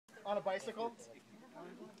On a bicycle?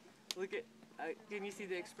 Look at, can you see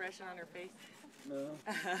the expression on her face? No.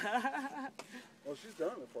 Well, she's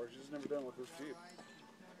done it before. She's just never done it with this Jeep.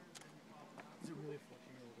 Is it really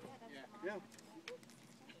flushing a little bit? Yeah.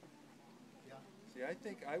 See,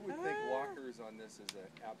 I would think walkers on this is an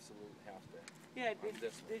absolute have to. Yeah,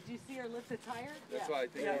 did you see her lift the tire? That's why I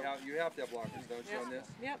think you have to have lockers, don't you, on this?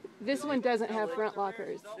 Yep. This one doesn't have front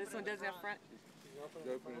lockers. This one doesn't have front? It's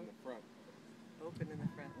open in the front. Open in the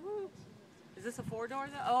front. Woo. Is this a four-door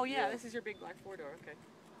though? Oh yeah, this is your big black four-door, okay.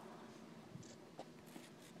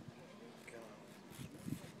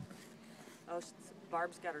 Oh,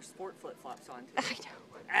 Barb's got her sport flip-flops on too. I know.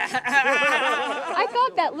 I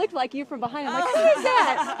thought that looked like you from behind. I'm like, who is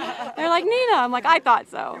that? They're like, Nina. I'm like, I thought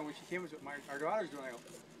so. Yeah, when she came with our daughter's doing,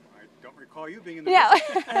 I don't recall you being in the Yeah.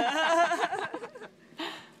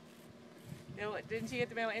 You know what, didn't she get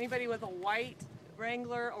the memo? Anybody with a white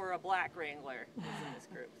Wrangler or a black Wrangler is in this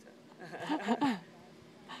group. So.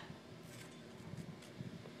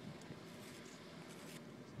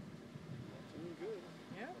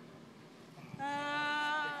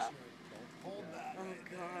 Hold that. Oh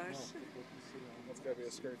gosh. That's got to be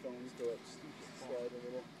a scary phone. Just go up, slide a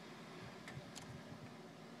little.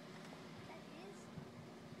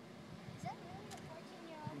 Is that really a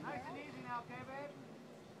 14-year-old? Nice and easy now, okay, babe?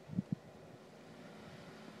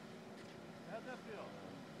 How'd that feel?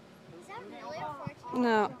 Is that really a 14-year-old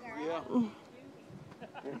No. girl? Yeah.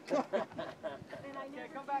 Okay,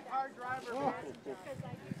 come back hard driver, man.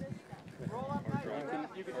 Roll up nice.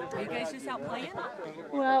 Are you guys just out playing?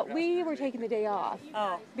 Well, we were taking the day off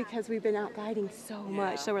because we've been out guiding so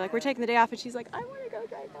much. So we're like, we're taking the day off, and she's like, I want to go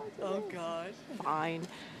guide dogs. Oh gosh. Fine.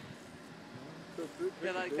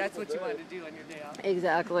 Yeah, like, that's what you wanted to do on your day off.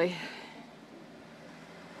 Exactly.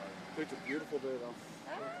 It's a beautiful day though.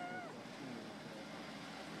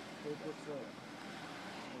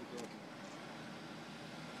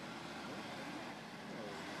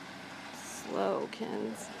 Slow,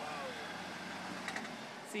 Kens.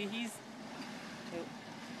 See, he's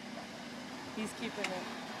keeping it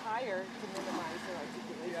higher to minimize the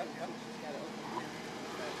articulation.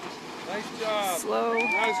 Nice job. Slow.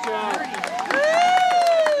 Nice job.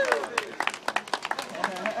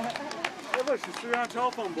 Hey, look, she's threw on a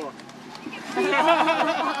telephone book.